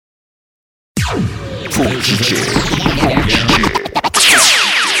Foog DJ.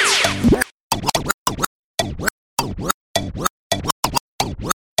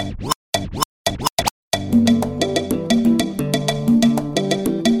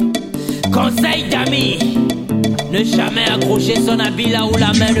 Conseil d'amis, ne jamais accrocher son habit là où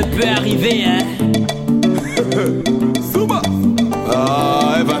la main ne peut arriver, hein. Souba.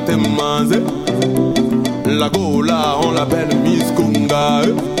 Ah, elle va te manger. La gola, on l'appelle Miss Kunga.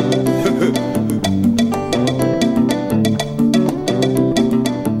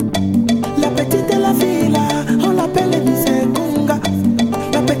 La petite de la ville, on l'appelle Miss Kunga.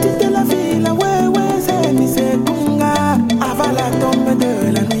 La petite de la ville, ouais, c'est Miss Kunga. Avant la tombe de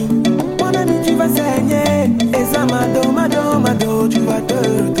la nuit, mon ami, tu vas saigner. Et ça, mado, tu vas te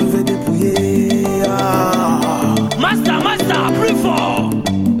retrouver dépouillé. Ah. Master, plus fort.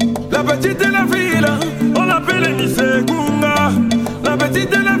 La petite de la ville, on l'appelle Miss Kunga. La petite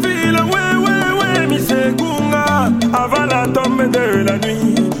de la ville, ouais, Miss Kunga. Avant la tombe de la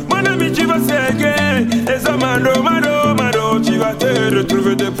nuit, mon ami, tu vas saigner. Et ça, mado, tu vas te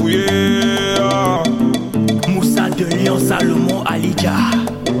retrouver dépouillé. Ah. Moussa de Lyon, Salomon, Alidja.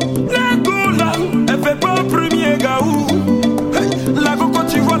 La gola, elle fait pas premier gaou. Hey, la go quand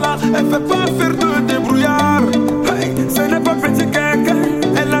tu vois là, elle fait pas faire de débrouillard. Hey, ce n'est pas petit quelqu'un,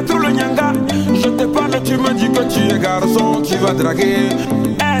 elle a tout le nyanga. Je te parle, tu me dis que tu es garçon, tu vas draguer.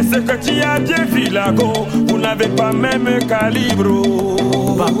 Est-ce que tu as bien vu la go? Vous n'avez pas même calibre.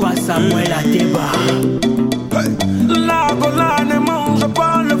 Papa Samuel Ateba. Hey, la gola ne mange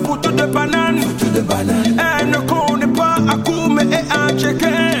pas le foutu de banane. Elle ne connaît pas Akoum et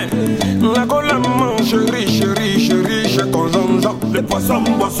Adjeké. La gola mange riche conjonjon. Les poissons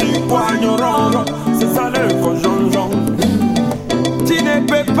bossus, poigneront. C'est ça le conjonjon. Tu ne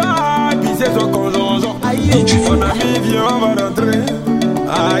peux pas abuser ce conjonjon. Mon ami, viens, on va rentrer.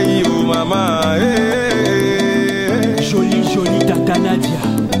 Aïe, oh maman, Jolie ta Canadia.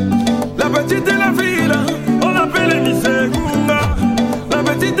 La petite de la ville, on l'appelle Miss Kunga. La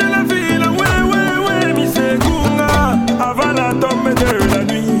petite de la ville, ouais, Miss Kunga. Avant la tombe de la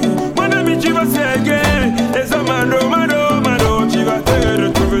nuit, mon ami, tu vas séguer. Et ça, mado, tu vas te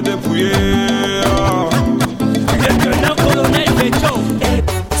retrouver dépouillé. Lieutenant colonel Beto.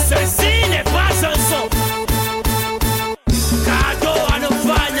 Ceci n'est pas un son. Cadeau à nos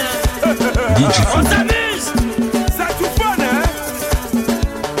fans. On s'amuse. Ça Toofan, hein?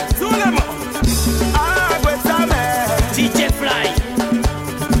 Sous les mots. Ah, ouais, ça mère. DJ Fly.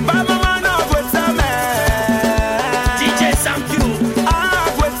 Maman, non, ouais, ça mère. DJ Sampio. Ah,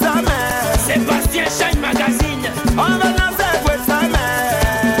 ouais, ça mère. Sébastien Shine Magazine. On va danser, ouais, ça mère.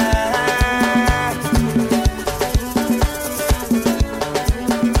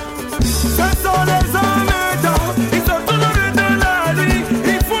 Ce sont les hommes étonnants, ils sont toujours dans la nuit.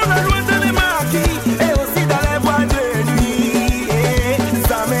 Ils font la loi de les maquis et aussi dans les boîtes de nuit. Et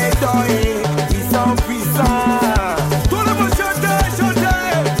ça m'étonne, ils sont puissants. Tout le monde chante,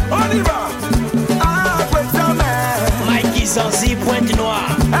 on y va. Ah, ouais, ça mère. Mikey Zanzi, Pointe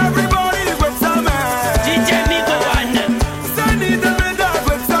Noire. Everybody, ouais, ça mère. DJ Migo One. Sani de Meda,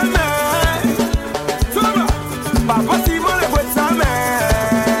 ouais, ça mère. Souma, Papa Simon, ouais, ça mère.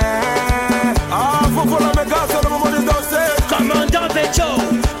 Ah, faut la méga, c'est le moment de danser. Commandant Beto.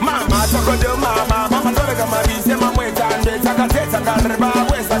 Mama, toko de mama, tole kama bise, mama etande, sakate, sakare,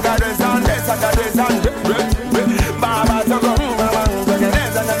 bawe, sakare, sande. Baba, toko, mama,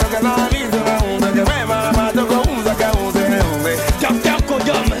 toko la bise, mama, toko, Docteur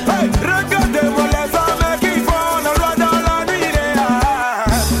Kodom. hey, regardez-moi les hommes qui font la loi dans la nuit.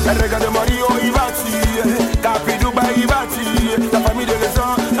 Regardez-moi Rio, il va tuer. Capi Dubaï, il va tuer. La famille de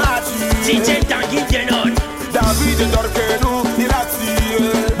Leson a tué. DJ Tanguy Denon. David Dorkenou, il a tué.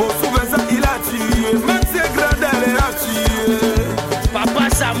 Bossou il a tué. Même si Gradel, il a tué. Papa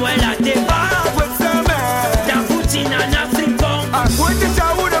Samuel Ateba. Ah, ouais, ça mère. Djfoog Nana Frimpong. Ah, ouais, t'es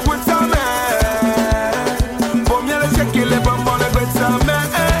chaou de ouais, ça mère. Pour mieux le chèque, il est bon, le ouais, ça mère.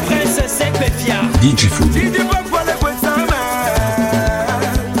 Prince Sepefia. Djfoog. Si tu veux pas le ouais, ça mère.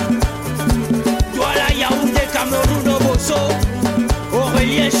 Douala Yaoundé Cameroun Oboso.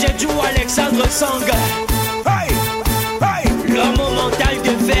 Aurélien Chedjou Alexandre Sang. Hey, hey. L'homme au mental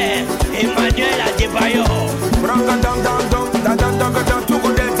de fer. Emmanuel Adebayo.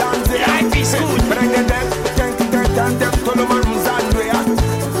 Life is good. Tout le monde nous a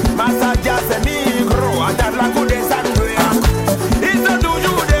Massadia, c'est micro, à la coup des sandouilles. Ils sont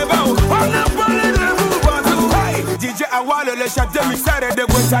toujours devant, on a parlé de vous partout. Hey, DJ Awal, le chef de mixeur de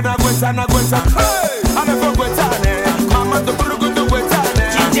Guetana. Hey, on a pas Guetane, maman de Bourgogne de Guetane.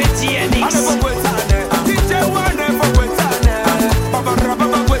 DJ TNX. On a pas Guetane, DJ One for Guetane. Papa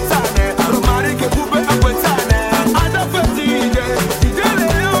Rababa Guetane, Romari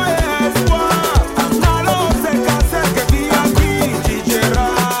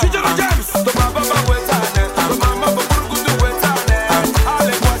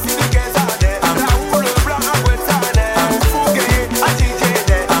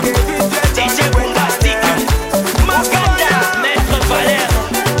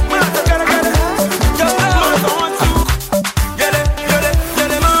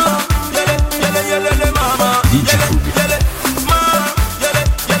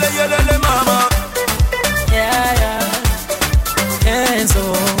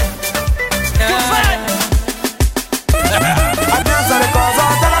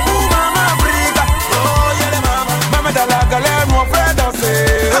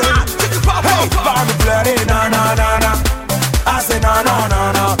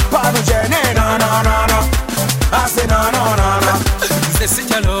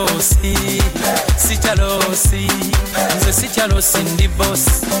Sitalosi, Sitalosi, the Sitalosi in the boss,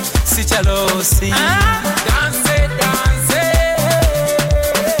 Sitalosi. Danse, danse.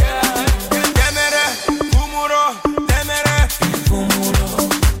 Demere, Fumuro, Demere, Fumuro.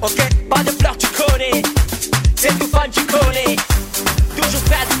 Ok, pas de fleurs, tu connais. C'est Toofan, tu connais. Toujours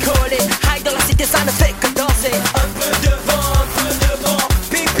prêt à décoller. High dans la cité, ça ne fait que danser. Un peu devant,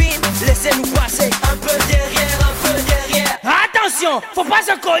 pipine, laissez-nous passer. Un peu derrière. Attention, faut pas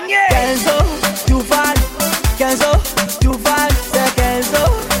se cogner. Kenzo, Toofan, Kenzo, Toofan, c'est Kenzo,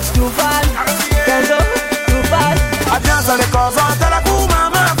 Toofan, Kenzo, Toofan. Alliance à l'école, à la cour,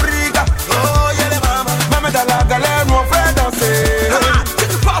 maman, Africa. Oh, y'a les mamans, maman dans la galère, nous on fait danser.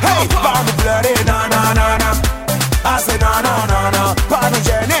 Hey, pas nous pleurer, non, non, non, non. Ah, c'est non, non, non, non. Pas nous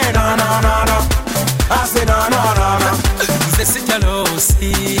gêner, non, non, non, non. Ah, c'est non, non, non, non. The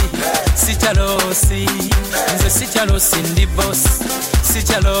Sitalosi, Sitalosi, the Sitalosi in the boss,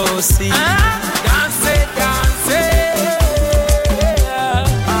 Sitalosi. Danse, danse.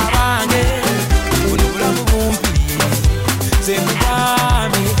 Abange, unubula bubumpi,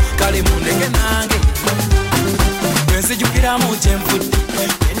 zekubami, kale mundeke nange. Wese jukira mu temfuti,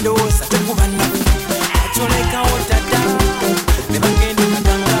 endo sa tekubana. Acholeka otata, nebagende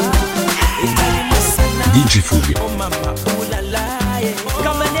katanga. Itali masana. Djfoog. Oh mama, oh la la, yeah.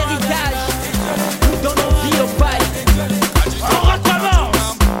 Comme un héritage, dans nos vies au bail. On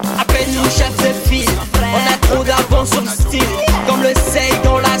recommence. Appelle-nous chef de file. On a trop d'avance sur le style. Comme le sel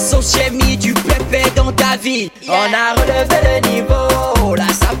dans la sauce, j'ai mis du pépé dans ta vie. On a relevé le niveau, là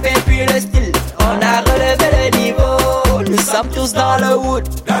ça fait plus le style. On a relevé le niveau, nous sommes tous dans le wood.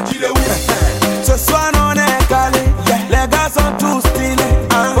 Ce soir on est calé, les gars sont tous stylés.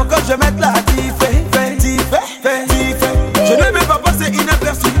 Faut que je mette la diffé. Je ne vais pas passer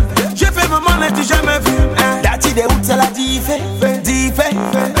inaperçu. J'ai fait maman, mais tu jamais vu. La tide est où, c'est la diffé.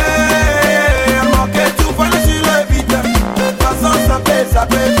 Manquez tout, pas sur le vide. Façon sapé,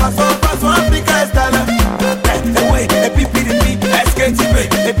 façon Africa est là. Ouais, et puis piripi, est-ce que tu peux?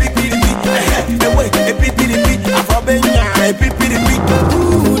 Et puis piripi, ouais, et puis piripi, avant Benya, et puis piripi.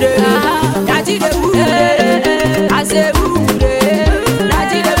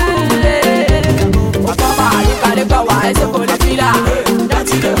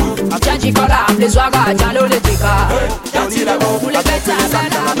 Les ouagas, dialo les tika. Pour les bêtes,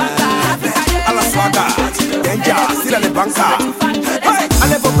 À la swaga, Denja, Sila les banca.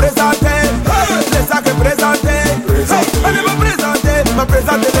 Allez vous présenter, les sacs présenter. Allez vous présenter,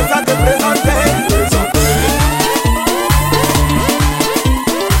 les sacs présenter.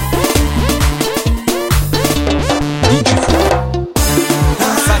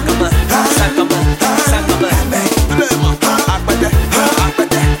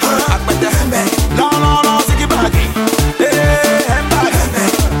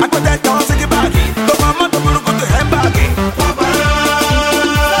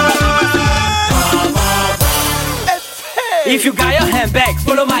 If you got your hand back,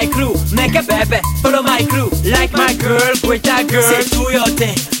 follow my crew. Make a baby, follow my crew. Like my girl, with ta girl. C'est tout your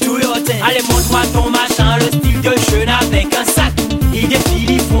thing. Allez, montre-moi ton machin, le style de jeune avec un sac. Ils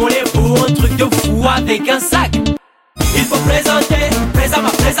défilent, ils font les beaux, un truc de fou avec un sac. Il faut présenter,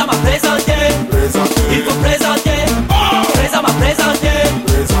 présenter. Il faut présenter, présenter.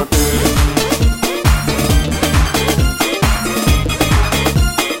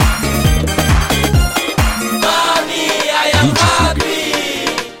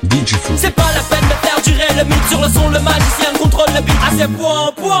 Djfoog. C'est pas la peine de faire durer le mythe. Sur le son, le magicien contrôle le beat. Ah c'est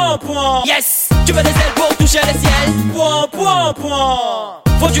point. Yes, tu veux des ailes pour toucher le ciel. Point.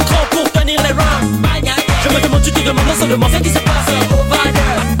 Faut du cran pour tenir les rounds. Je me demande, tu te demandes, on se demande ce qui se passe.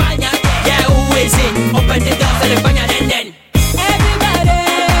 Overdose, yeah, who is it? Open the doors, c'est le bagna nen. Everybody,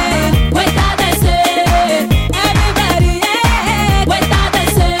 wait a danser. Everybody, wait a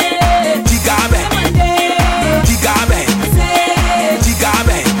danser. Tigabe.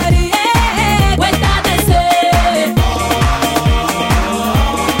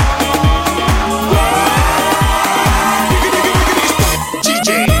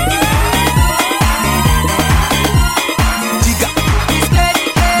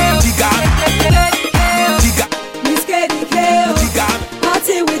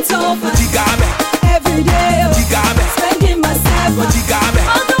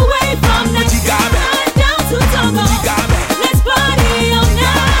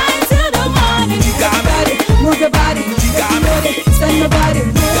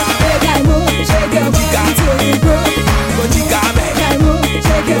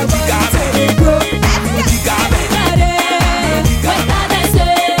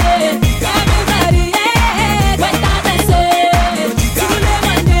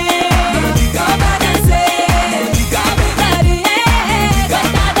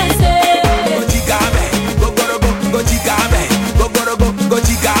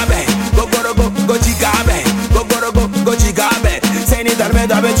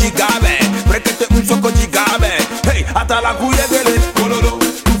 jigabe, brekete unsoko jigabe. Hey, atala kuyegele, kololo.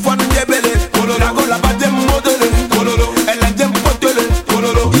 Toofan njebele, kololo. Lago la bade modele, kololo. Elle aime potele,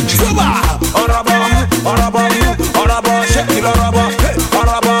 kololo. Suba, oraba, oraba, oraba, shake it oraba. Hey,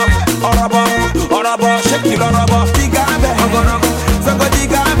 oraba, oraba, oraba, shake it oraba. Jigabe, ogorogo, soko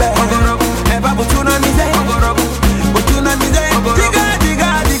jigabe, ogorogo. Eba butuna mize, ogorogo, butuna mize, jiga, jiga,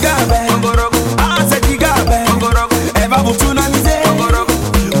 jigabe, ogorogo. Ase jigabe, ogorogo. Eba butuna mize, ogorogo,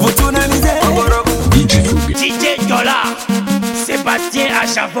 butuna mize, ogorogo. Djfoog. DJ Dollar, Sébastien à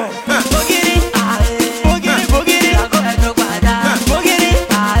Chavon. Bogiri, bogiri, bogiri, lago eto guada. Bogiri,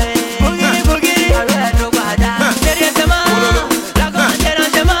 bogiri, lago eto guada. Seriezema, lago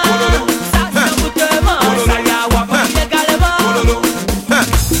anterangema. Sasa mutema, saya wapa ilegalema.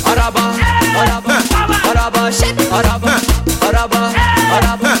 Araba, araba, araba, shit, araba, araba,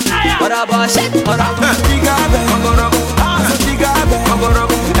 araba, araba, shit, araba. Jigabe, ogorogo. Ase jigabe,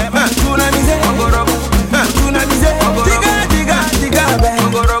 ogorogo. Eba butuna mize, ogorogo. Butuna mize, jiga, jiga, jigabe,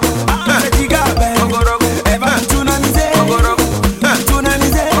 ogorogo. Ase jigabe, ogorogo. Eba butuna mize, ogorogo. Butuna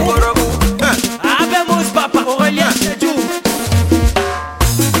mize, ogorogo. Abemos papa, Aurélien Chedjou.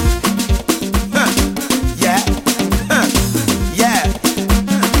 Yeah, yeah, yeah,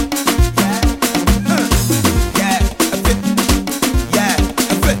 yeah,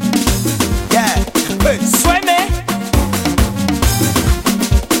 yeah. Hey, Sweme.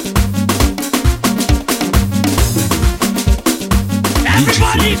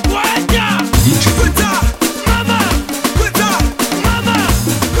 Everybody, Guanta. Djfoog. Quita, Mama, quita, mama,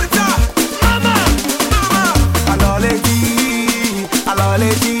 quita, mama. mama. Alors les filles, alors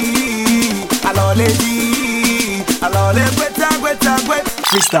les filles, alors les filles, alors les quita, quita, quita.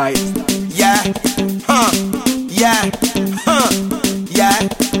 Freestyle. Yeah, yeah, yeah,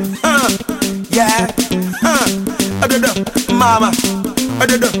 yeah, Ododo, mama,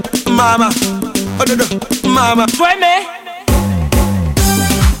 ododo, mama, ododo, mama. Sweme.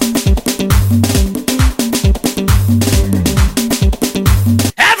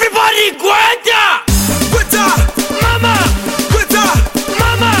 Everybody, Guanta. Quita, Mama, quita,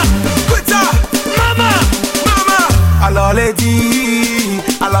 mama, quita, mama. mama. Alors les filles,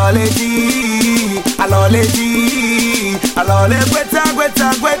 alors les filles, alors les filles, alors les quita, quita,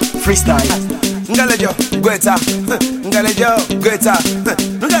 quita. Freestyle. Ngalejo, quita, ngalejo, quita,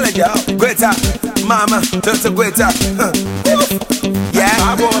 ngalejo, quita, mama, toto quita. Yeah,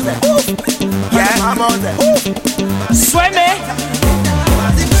 yeah, Sweme.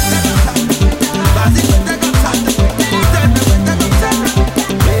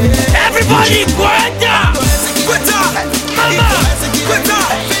 Everybody, Guanta. quita, Mama, quita,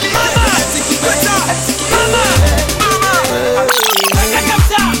 mama, mama. mama. Guanta comme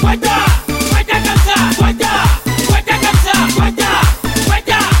ça, Guanta. Guanta comme ça, Guanta. Guanta comme ça, Guanta.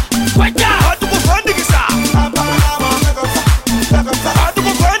 Guanta, Guanta.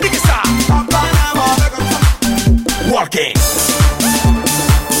 Walking.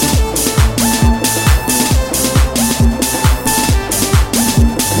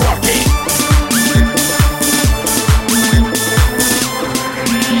 Walking.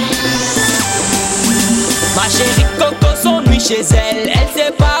 Ma chérie Coco s'ennuie chez elle. Elle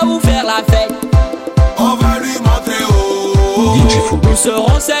sait pas où faire la fête. On va lui montrer où. Djfoog. Nous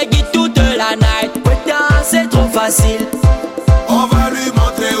serons ses guides toute la night. Putain, c'est trop facile. On va lui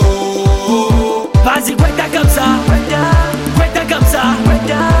montrer où. Vas-y, Guetta comme ça. Guetta comme ça.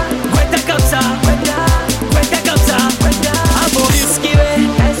 Guetta comme ça. Guetta comme ça. Ah bon, esquiver,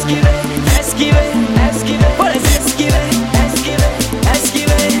 esquiver, esquiver, esquiver. Faut les esquiver, esquiver,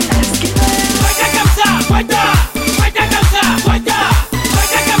 esquiver, esquiver. Guanta comme ça, Guanta. Guanta comme ça, Guanta.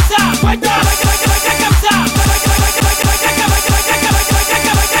 Guanta comme ça, Guanta. Guanta comme ça.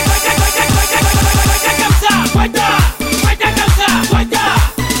 Guanta comme ça, Guanta.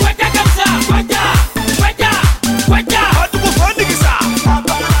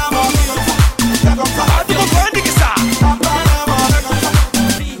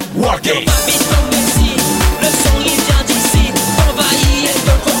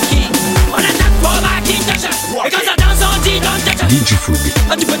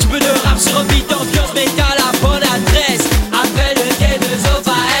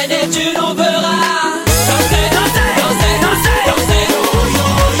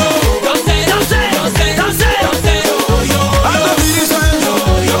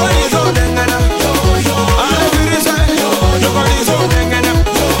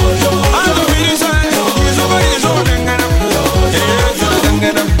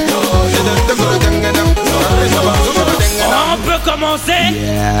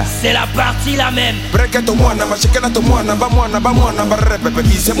 C'est la partie la même. Break to moi, ma chicken to moi, ba moi,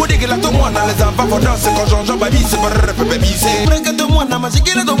 baby. C'est mon dégueulasse to moi, les enfants vont danser quand Jean-Jean baby, c'est baby. C'est break to moi, ma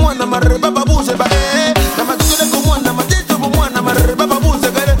chicken to moi, ma baba bouse, ba eh. Ma chicken to moi, ma tête to moi, ma baba bouse,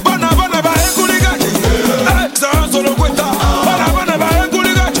 ba eh. Bona ba kuligachi. Ça solo cuenta. Bona ba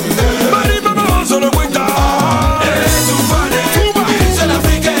kuligachi. Bari baba solo cuenta. C'est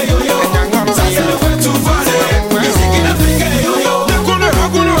l'Afrique yo yo. Ça c'est le fait tout faire. Musique d'Afrique yo yo.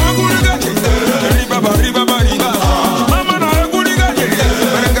 Riba. Mama na kuligachi.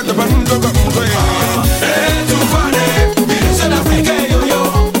 Bereka to bando ka mkoe. Tout faire. C'est l'Afrique yo yo.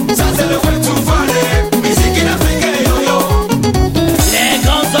 Ça c'est le fait tout faire. Musique d'Afrique yo yo. Les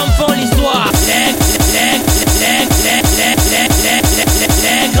grands hommes font l'histoire.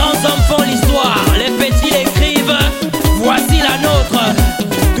 Les grands hommes font l'histoire. Les petits l'écrivent. Voici la nôtre.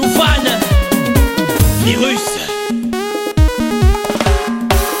 Toofan. Virus.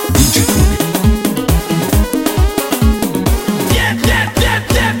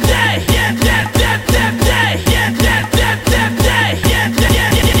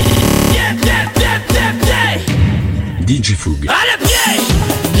 Djfoog. À le pied.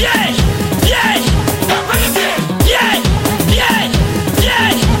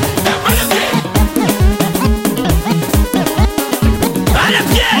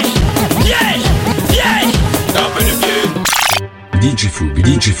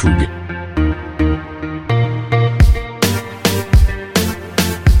 Djfoog.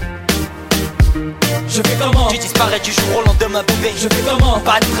 Je fais comment? Tu disparais du jour au lendemain, bébé. Je fais comment?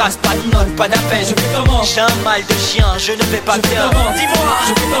 Pas de traces, pas de notes, pas d'appel. Je fais comment? J'ai un mal de chien, je ne vais pas bien. Dis-moi,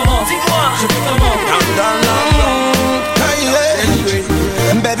 je fais comment? Dis-moi, je fais comment?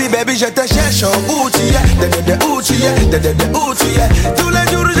 Baby, je te cherche où tu es, où tu es, tous les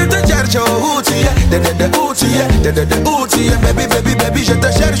jours je te cherche où tu es, où tu es, baby, je te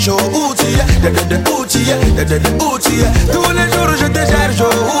cherche où tu es, où tu es, tous les jours je te cherche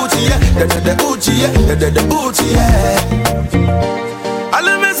où tu es, où tu es. À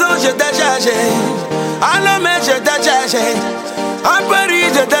la maison je te cherche, à la mer je te cherche, à Paris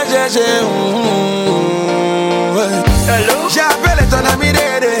je te cherche. Hello? J'ai appelé ton ami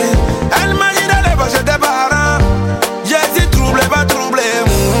Dédé. Elle m'a dit d'aller voir chez tes parents. J'ai dit troublé, pas troublé.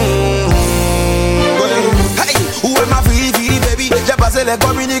 Hey, où est ma fille, baby? J'ai passé les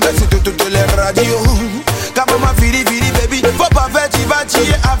communiqués sur toutes les radios. Quand ma fille, baby, faut pas faire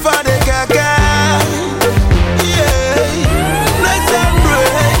tirer afin de quelqu'un. Yeah, nice and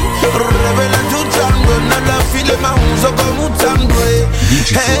great. Révèle tout ça, nada file ma housse comme un tambour.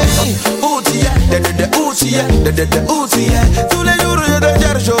 Hey, où tu es, où tu es, tous les jours je te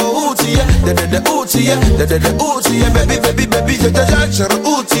cherche où tu es, baby, je te cherche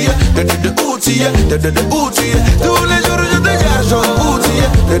où tu es, où tu es, tous les jours je te cherche où tu es,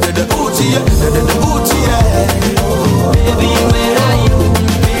 où tu es. Baby, where are you?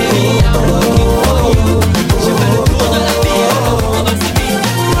 Baby, I'm looking for you. Je fais le tour de la ville, on va si vite.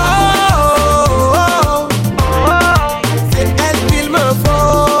 C'est elle qu'il me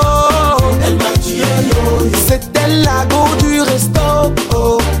faut. Elle m'a tué, c'est elle la go du resto.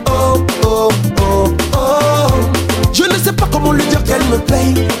 Je ne sais pas comment lui dire qu'elle me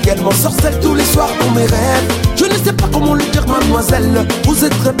paye, qu'elle m'en sorcelle tous les soirs dans mes rêves. Je ne sais pas comment lui dire mademoiselle, vous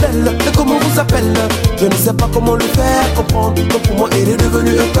êtes très belle, et comment vous appelle. Je ne sais pas comment lui faire comprendre que pour moi elle est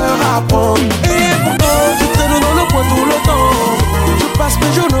devenue un cœur à prendre. Et pourtant je traîne dans le coin tout le temps. Je passe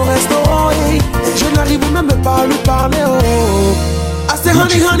mes jours au restaurant et je n'arrive même pas à lui parler. I say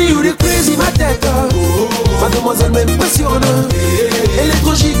honey, you the crazy ma tête. Mademoiselle m'impressionne. Elle est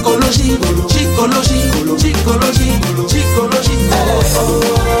trop gicologie.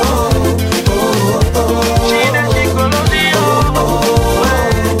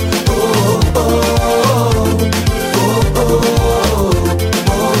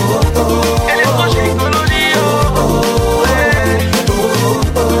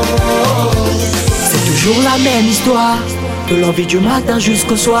 C'est toujours la même histoire, de l'envie du matin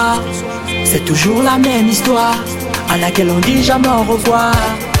jusqu'au soir. C'est toujours la même histoire, à laquelle on dit jamais au revoir.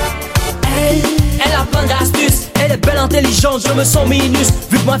 Elle a plein d'astuces, elle est belle, intelligente, je me sens minus.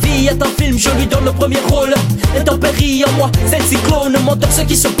 Vu que ma vie est un film, je lui donne le premier rôle. Intempérie en moi, c'est le cyclone. Menteur ceux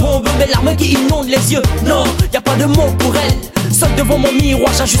qui se bombent, mes larmes qui inondent les yeux. Non, y a pas de mots pour elle. Seul devant mon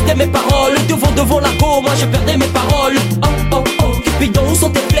miroir, j'ajustais mes paroles. Devant la go, moi je perdais mes paroles. Oh, Cupidon, où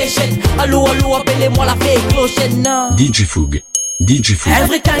sont tes fléchettes? Allô, appelez-moi la fée clochette. Non. Djfoog.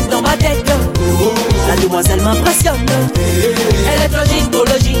 Every time dans ma tête, la demoiselle m'impressionne. Elle est trop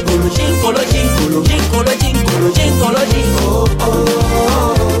gicologie.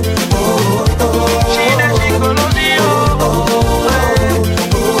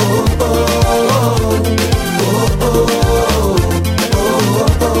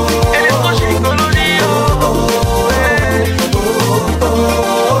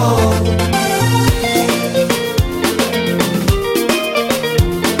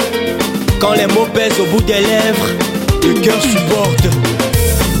 bout des lèvres, le cœur supporte.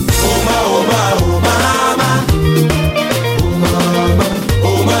 Oma, oma, oma, oma,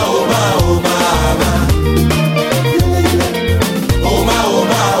 oma, oma, oma, oma,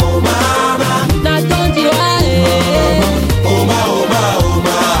 oma, oma, N'attendis pas, oma, oma,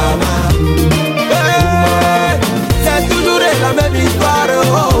 oma, c'est toujours la même histoire. Oh,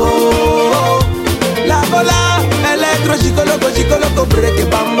 oh, oh. La bola, electro, chicoloco, break,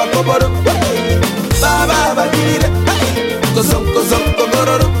 bamba, koboro. Baba, babire, kosong,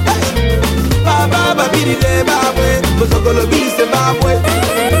 kogororo. Baba, babire, babwe, kosokolo, bise, babwe.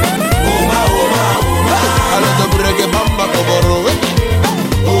 Oma, oma, oma. Aloto, break, bamba, koboro.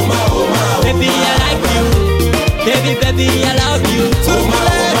 Oma, oma, oma. baby, I like you. Baby, baby, I love you.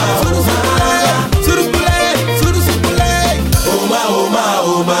 Surukule, surukule, surukule. Oma, oma,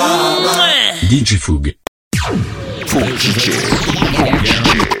 oma. Djfoog. Foog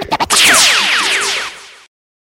DJ.